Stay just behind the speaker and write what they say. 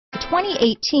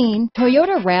2018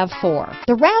 Toyota RAV4.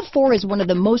 The RAV4 is one of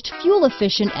the most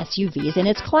fuel-efficient SUVs in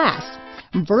its class.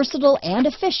 Versatile and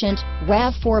efficient,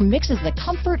 RAV4 mixes the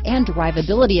comfort and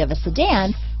drivability of a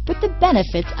sedan with the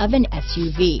benefits of an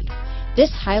SUV.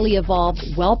 This highly evolved,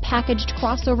 well-packaged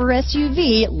crossover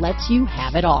SUV lets you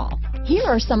have it all. Here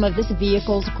are some of this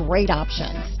vehicle's great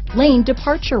options: lane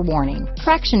departure warning,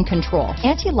 traction control,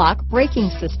 anti-lock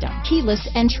braking system, keyless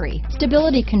entry,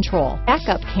 stability control,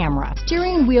 backup camera,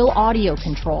 steering wheel audio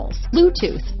controls,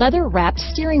 Bluetooth, leather-wrapped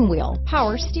steering wheel,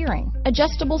 power steering,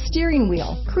 adjustable steering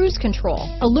wheel, cruise control,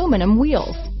 aluminum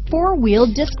wheels,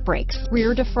 four-wheel disc brakes,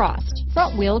 rear defrost,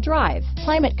 front-wheel drive,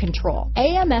 climate control,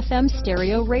 AM/FM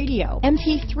stereo radio,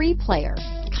 MP3 player.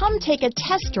 Come take a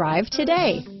test drive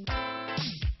today.